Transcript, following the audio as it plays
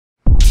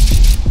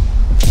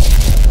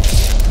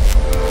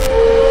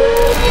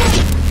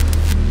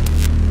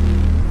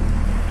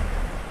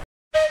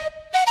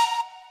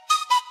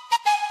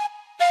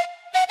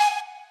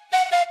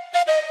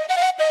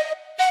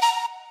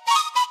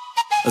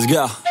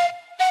Yeah.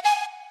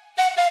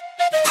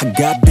 I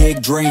got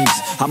big dreams,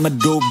 I'ma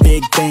do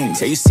big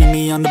things. Yeah, you see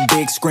me on the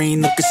big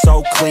screen, looking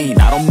so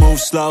clean. I don't move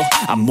slow,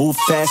 I move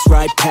fast,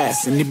 right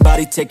past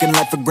anybody taking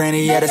life for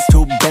granted, yeah, that's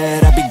too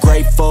bad. I'd be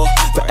grateful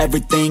for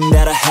everything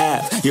that I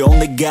have. You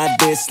only got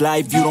this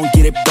life, you don't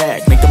get it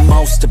back. Make the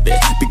most of it,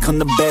 become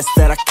the best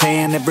that I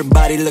can.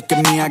 Everybody look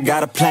at me, I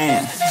got a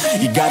plan.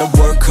 You gotta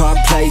work hard,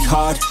 play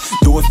hard,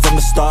 do it from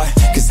the start.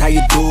 Cause how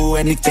you do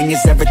anything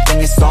is everything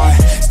is art.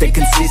 Stay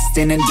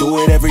consistent and do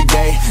it every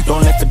day.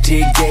 Don't let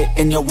fatigue get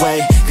in your way.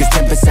 Cause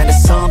 10% of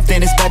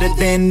something is better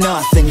than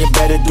nothing. You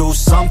better do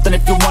something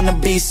if you wanna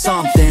be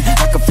something.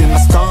 I can feel my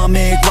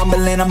stomach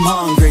rumbling, I'm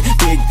hungry.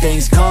 Big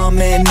things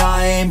coming,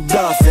 I ain't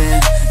bluffing,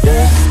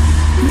 yeah.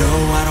 No,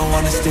 I don't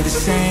wanna stay the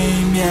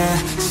same, yeah.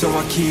 So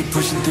I keep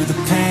pushing through the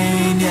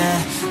pain,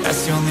 yeah.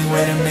 That's the only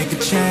way to make a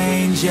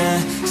change, yeah.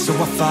 So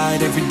I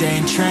fight every day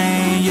and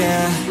train,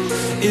 yeah.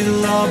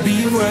 It'll all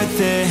be worth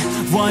it.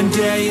 One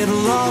day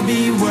it'll all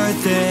be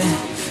worth it.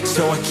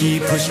 So I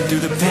keep pushing through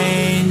the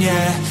pain,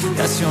 yeah.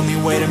 That's the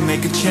only way to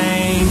make a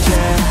change,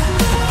 yeah.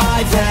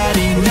 I've had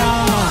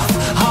enough,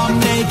 I'm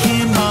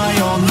making my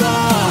own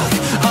luck.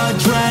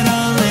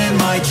 Adrenaline,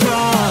 my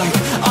drug,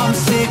 I'm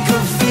sick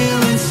of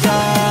feeling stuck.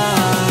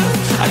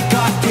 I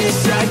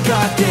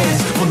got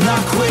this, will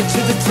not quit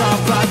to the top,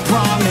 I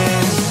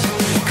promise.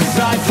 Cause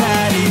I've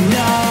had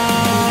enough.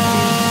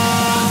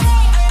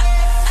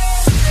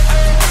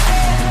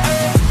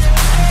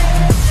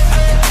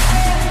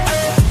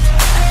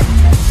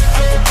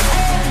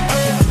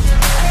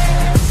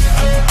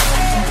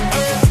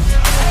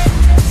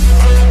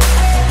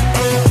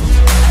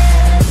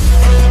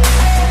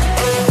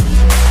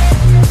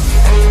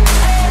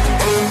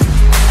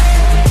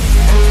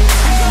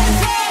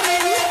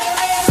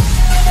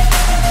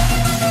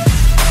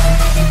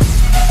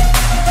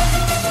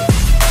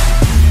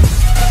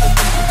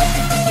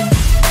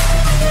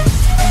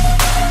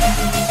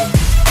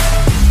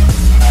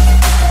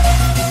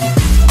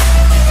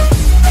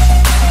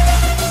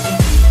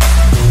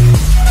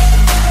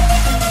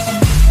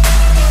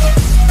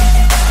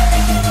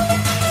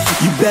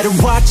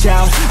 Better watch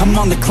out, I'm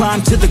on the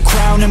climb to the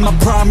crown. In my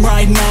prime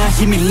right now,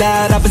 hear me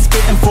loud, I've been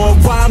spitting for a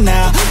while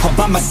now. All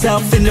by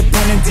myself,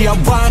 independent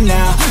DIY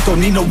now.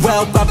 Don't need no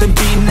help, I've been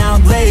beating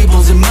out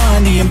labels and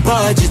money and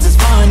budgets, it's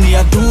funny.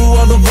 I do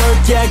all the work,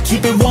 yeah,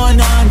 keep it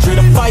 100.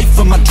 I fight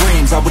for my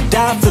dreams, I would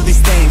die for these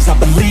things. I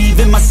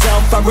believe in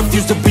myself, I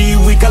refuse to be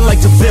weak, I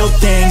like to build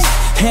things.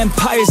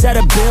 Empires out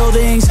of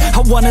buildings,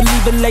 I wanna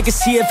leave a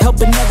legacy of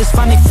helping others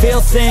finally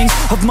feel things.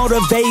 Of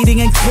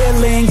motivating and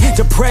killing,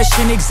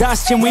 depression,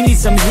 exhaustion, we need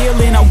some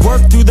healing. I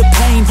work through the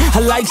pain, I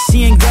like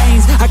seeing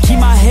gains. I keep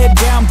my head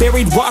down,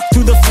 buried, walk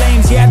through the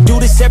flames. Yeah, I do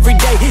this every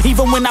day,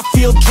 even when I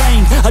feel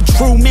drained. A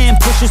true man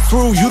pushes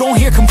through, you don't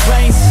hear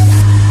complaints.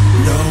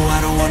 No, I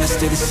don't wanna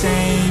stay the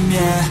same,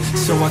 yeah.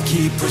 So I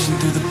keep pushing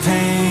through the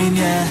pain,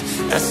 yeah.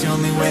 That's the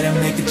only way to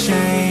make a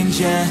change,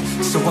 yeah.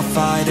 So I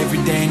fight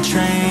every day and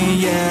train,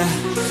 yeah.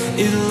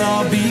 It'll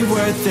all be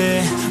worth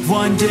it.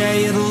 One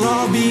day it'll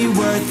all be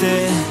worth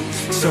it.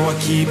 So I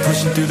keep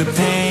pushing through the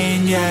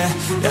pain, yeah.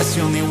 That's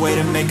the only way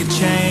to make a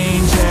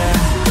change, yeah.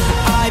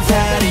 I've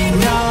had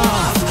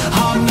enough,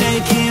 I'm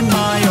making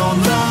my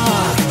own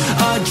luck.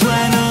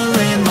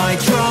 Adrenaline, my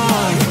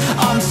drug,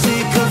 I'm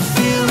sick of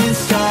feeling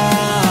stuck.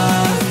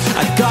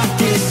 I got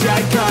this,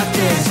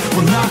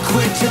 will not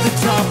quit to the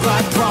top,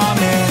 I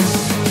promise.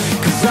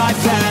 Cause I've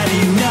had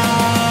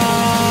enough.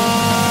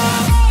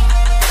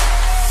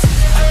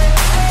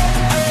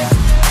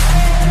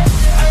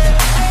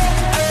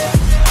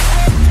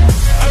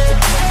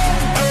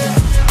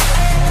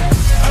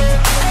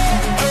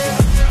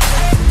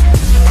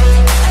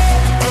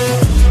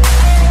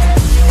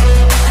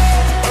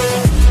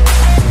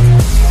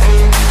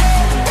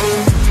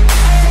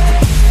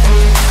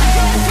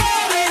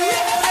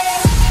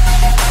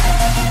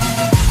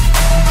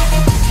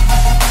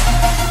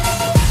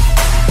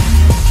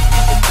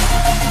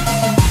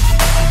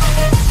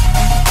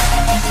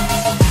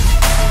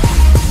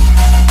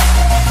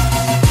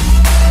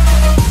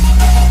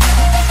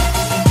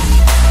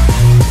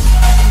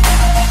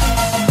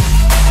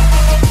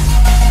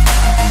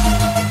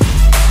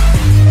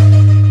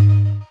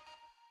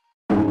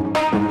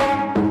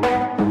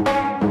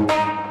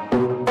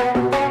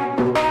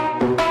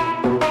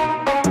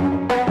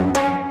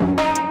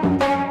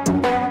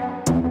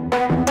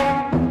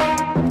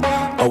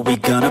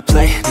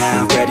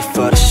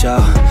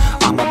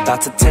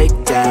 To take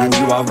down,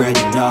 you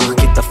already know.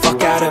 Get the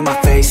fuck out of my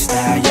face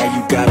now, yeah,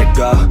 you gotta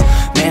go.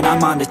 Man,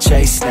 I'm on the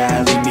chase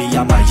now, leave me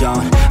on my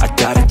own. I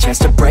got a chance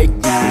to break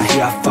now,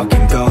 here I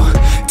fucking go.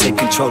 Take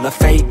control of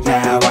fate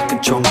now, I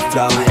control my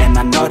flow. And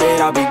I know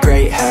that I'll be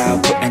great, how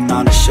putting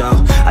on a show.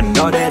 I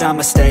know that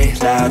I'ma stay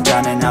loud,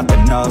 drowning out the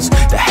noise.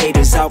 The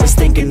haters always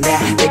thinking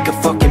that they could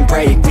fucking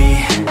break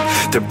me.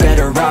 They're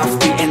better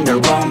off eating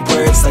their own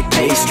words like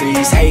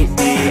pastries. Hate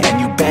me,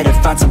 and you better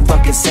find some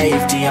fucking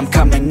safety. I'm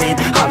coming in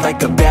hot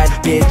like a bad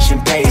bitch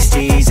and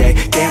pasties. They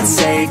can't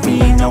save me,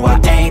 no I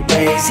ain't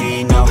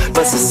lazy, no.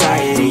 But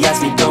society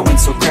has me going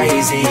so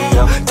crazy,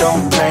 yo.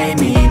 Don't blame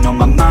me, no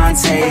my mind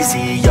mind's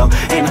hazy, yo,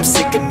 and I'm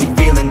sick of me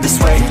feeling this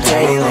way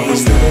daily. I'll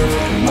always live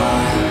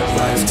my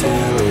life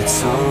till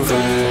it's over,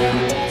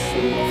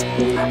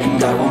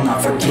 and I will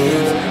not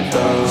forgive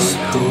those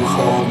who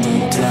hold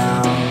me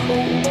down.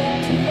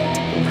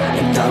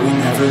 And I will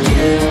never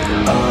give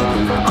up,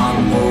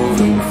 I'm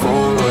moving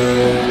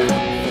forward,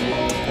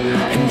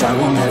 and I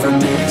will never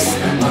miss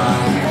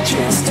my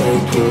chance,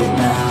 take it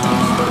now.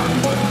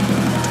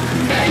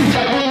 And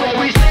I will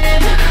always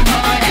live my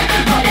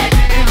life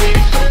till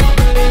it's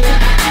over,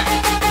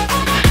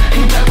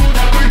 and I will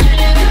not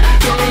forgive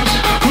those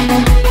who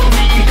hold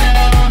me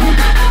down.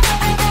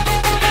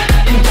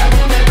 And I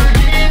will never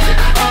give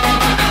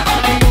up,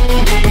 I'm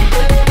moving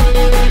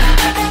forward,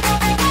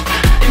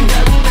 and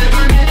I will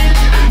never miss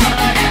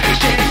my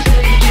chance,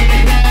 take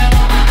it now.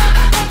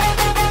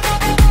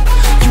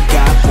 You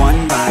got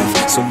one life,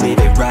 so live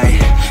it right.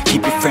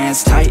 Keep your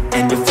friends tight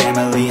and your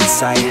family in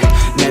sight.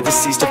 Never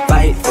cease to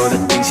fight for the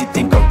things you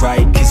think are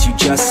right, cause you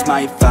just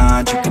might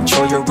find you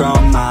control your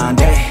own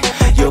mind, eh?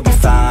 You'll be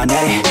fine,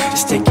 eh?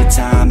 Just take your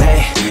time,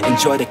 eh?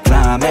 Enjoy the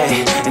climb,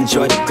 eh?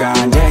 Enjoy the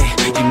grind, eh?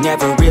 You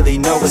never really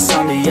know what's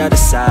on the other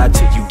side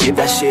till you give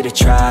that shit a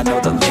try. Know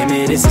the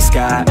limit is the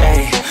sky,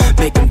 eh?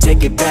 Make them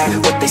take it back,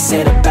 what they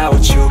said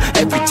about you.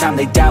 Every time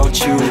they doubt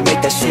you,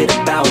 make that shit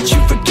about you.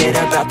 Forget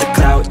about the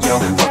clout, yo,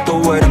 fuck the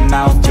word of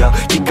mouth, yo.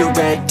 Keep your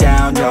head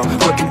down, yo,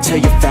 work until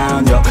you're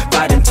found, yo.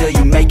 Fight until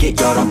you make it,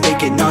 yo, don't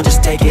think it, no,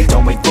 just take it.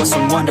 Don't wait for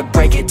someone to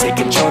break it, take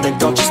control, then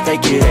don't just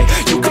fake it, eh?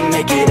 You can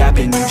make it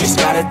happen, you just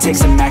gotta take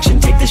some action.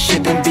 Take the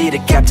ship and be the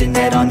captain,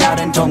 head on out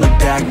and don't look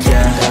back,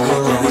 yeah. I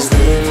will always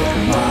live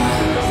my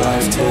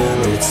life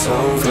till it's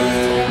over,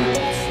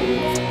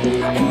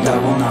 and I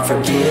will not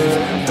forgive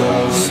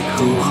those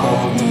who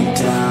hold me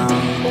down.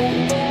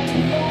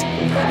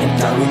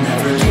 And I will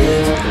never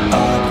give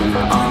up,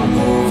 I'm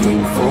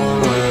moving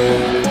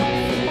forward,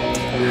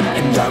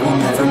 and I will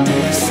never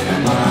miss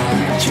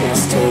my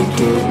chance, take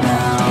it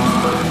now.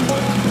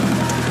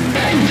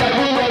 And I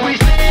will always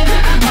live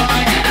my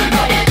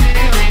life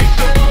till it's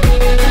over,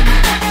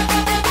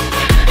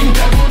 and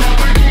I will not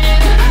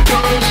forgive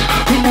those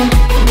who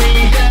hold me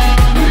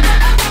down.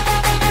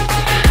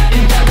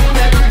 And I will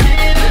never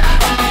give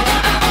up,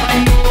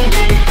 I'm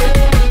moving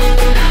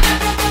forward,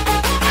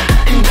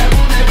 and I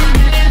will never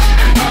miss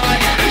my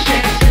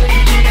chance.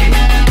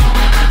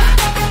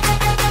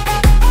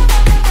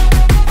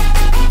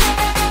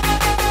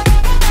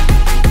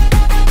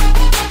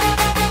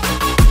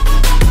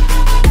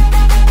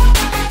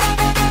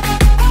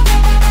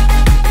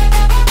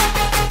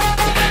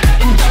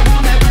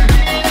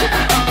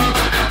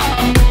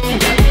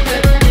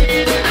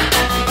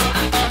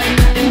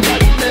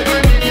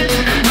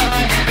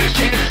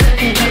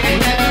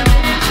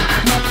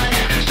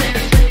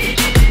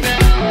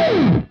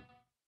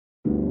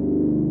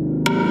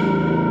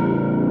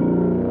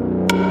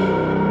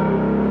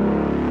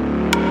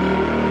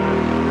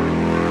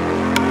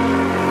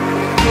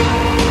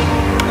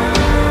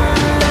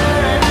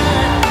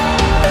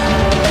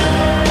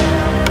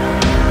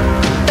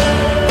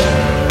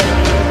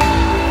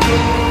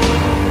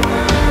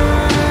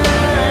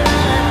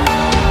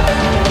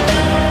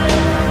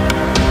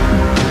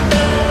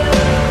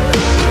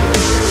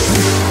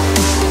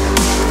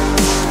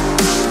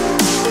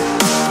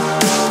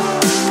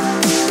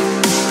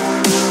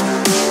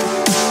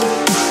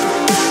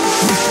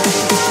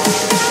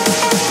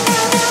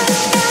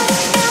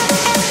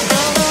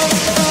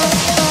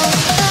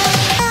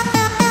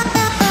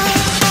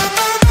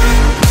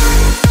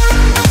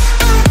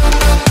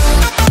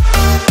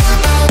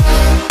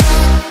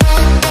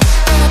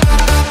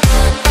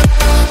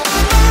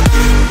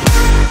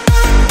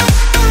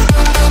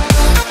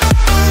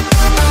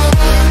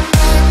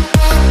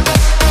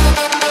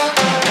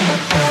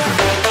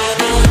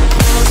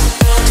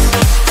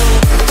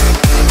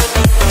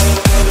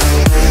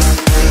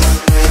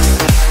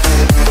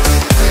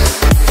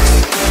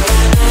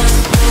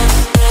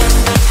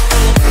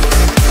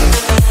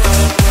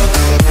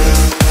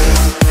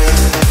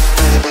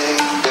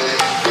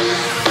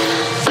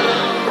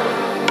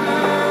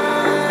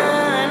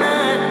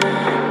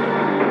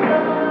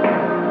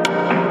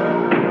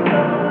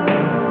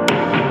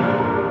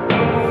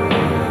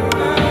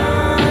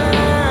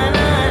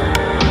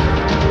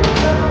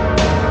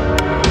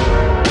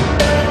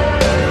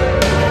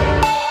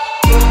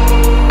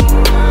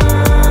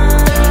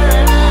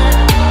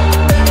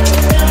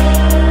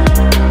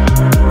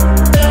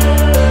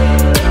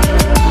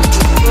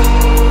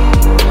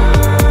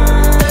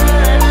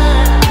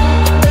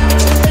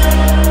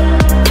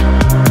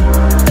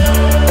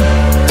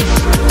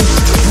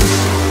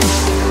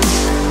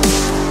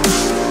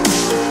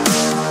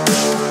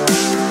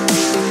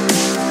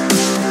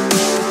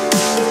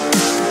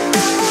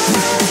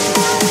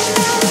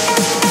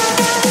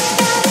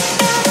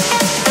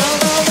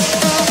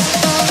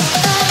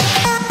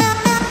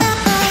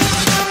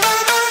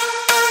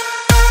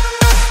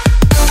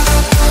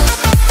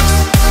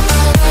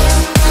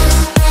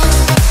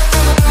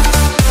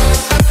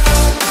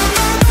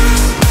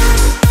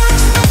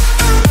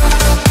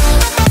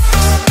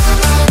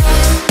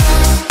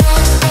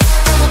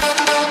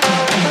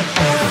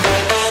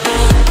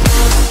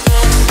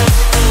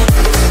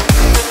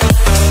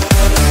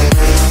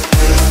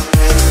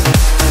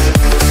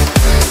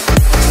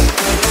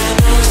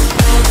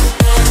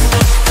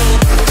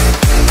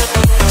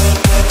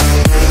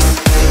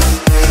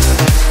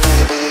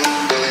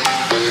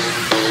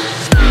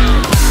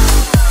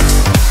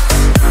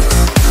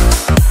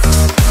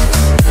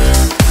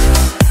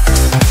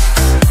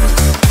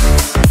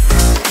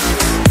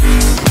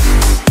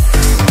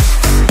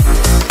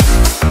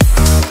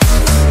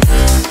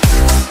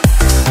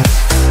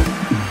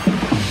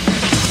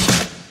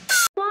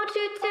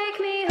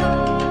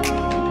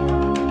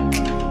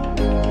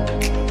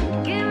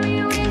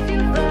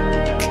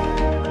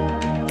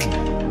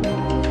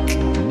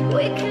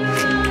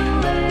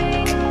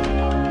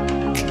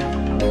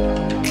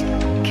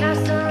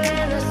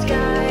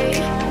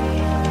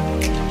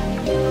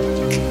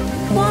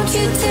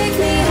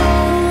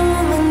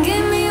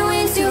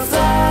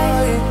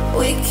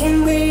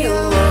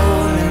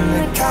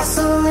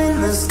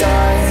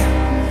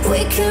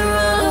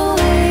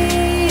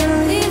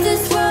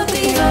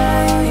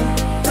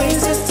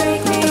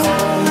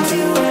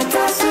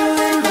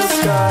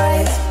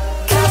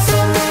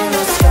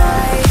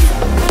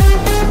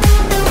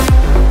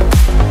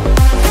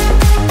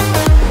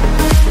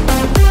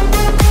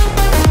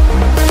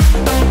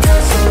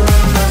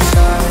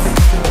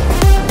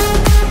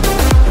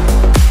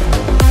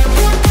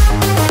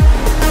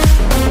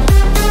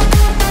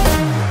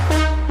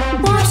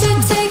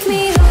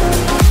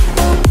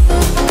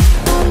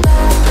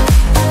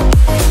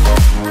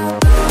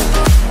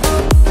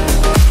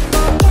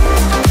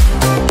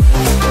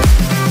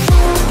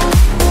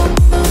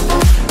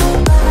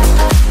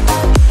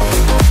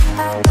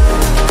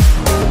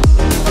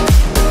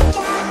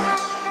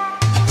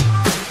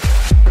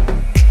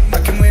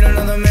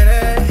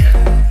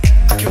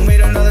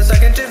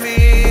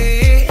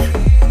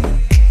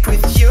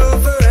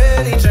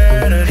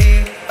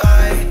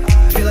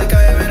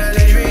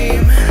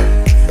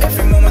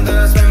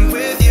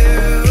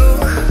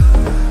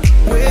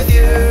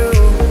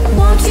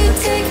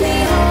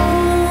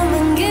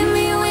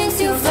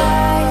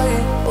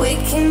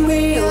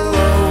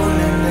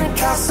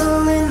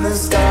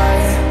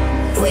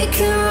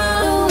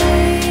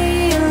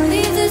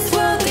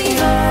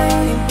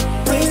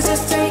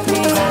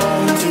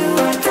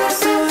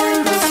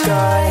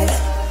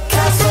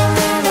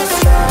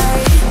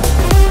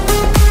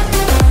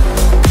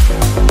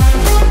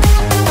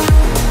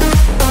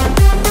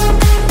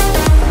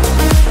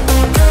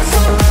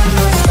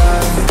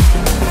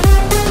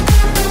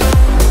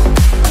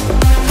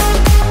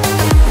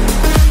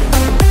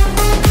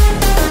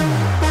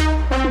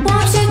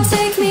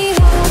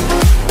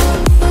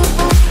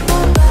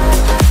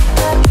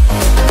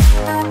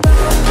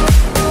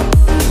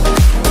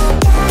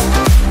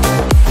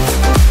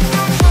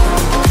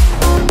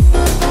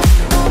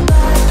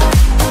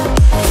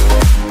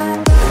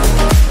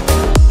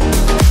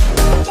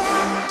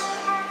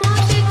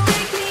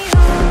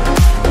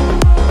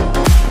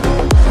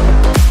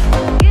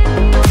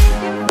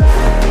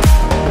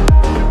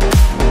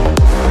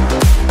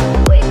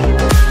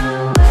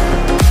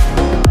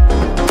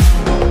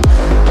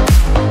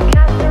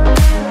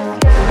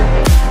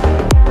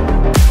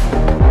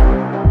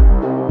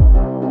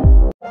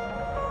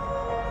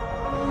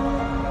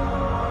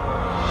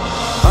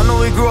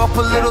 grew up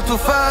a little too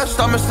fast.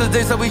 I miss the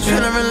days that we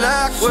chill and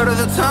relax. Where did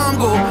the time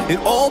go? It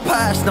all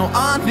passed, now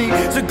I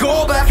need to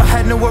go back. I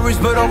had no worries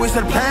but always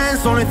had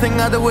plans. Only thing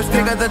I did was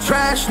pick out the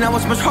trash. Now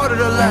it's much harder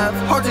to laugh,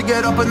 hard to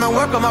get up and then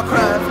work on my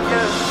craft.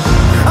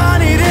 I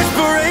need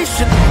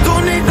inspiration,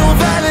 don't need no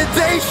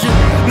validation.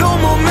 No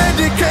more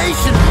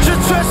medication,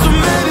 just try some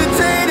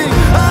meditating.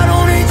 I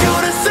don't need you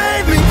to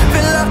save me,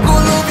 feel like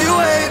all of you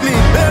hate me.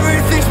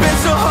 Everything's been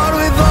so hard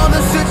with all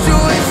the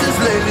situations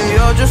lately.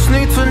 I just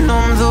need to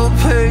numb the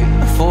pain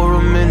for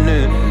a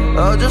minute.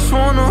 I just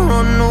wanna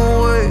run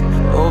away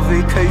on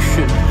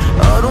vacation.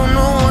 I don't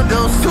know what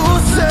else to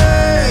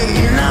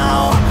say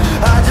now.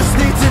 I just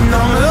need to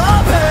numb the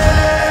pain.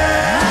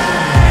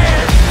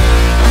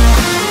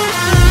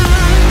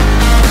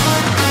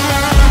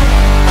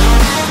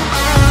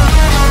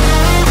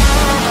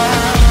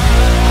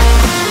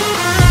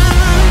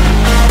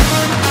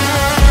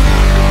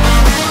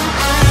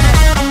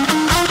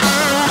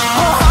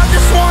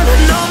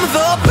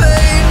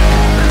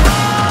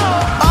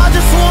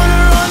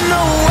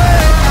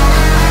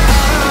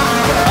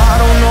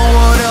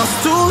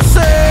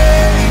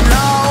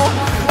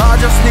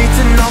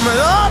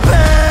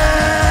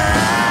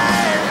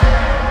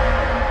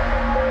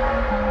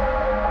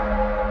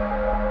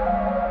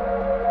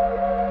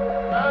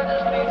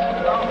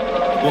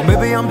 Well,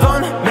 maybe I'm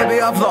done,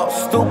 maybe I've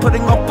lost. Still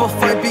putting up a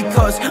fight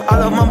because I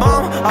love my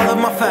mom, I love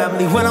my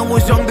family. When I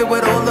was young, they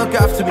would all look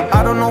after me.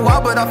 I don't know why,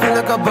 but I feel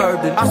like a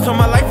burden. I spent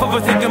my life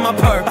overthinking my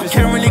purpose.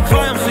 Can't really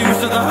cry, I'm so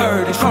used to the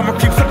hurt. Trauma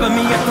keeps up at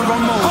me at the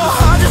wrong moment.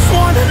 Oh, I just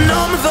wanna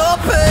numb the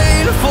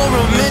pain for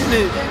a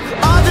minute.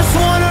 I just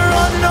wanna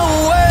run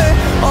away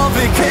on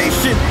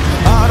vacation.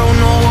 I don't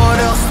know what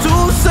else to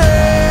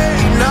say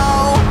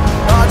now.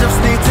 I just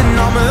need to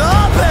numb the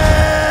pain.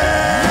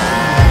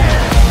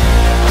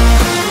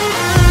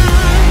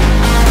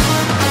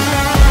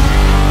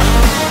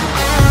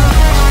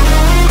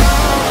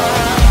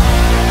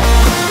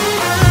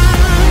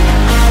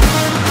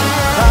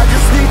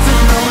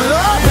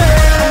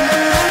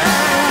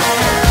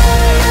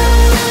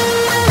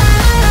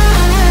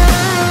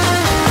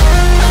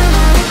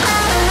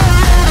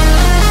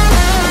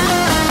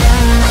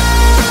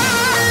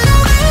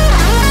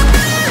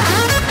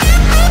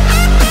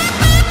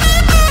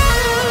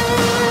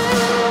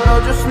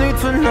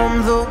 To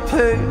numb the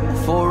pain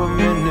for a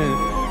minute.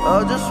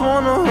 I just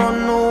wanna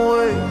run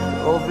away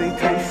on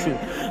vacation.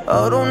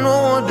 I don't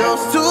know what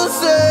else to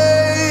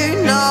say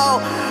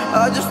now.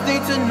 I just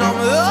need to numb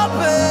the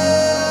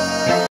pain.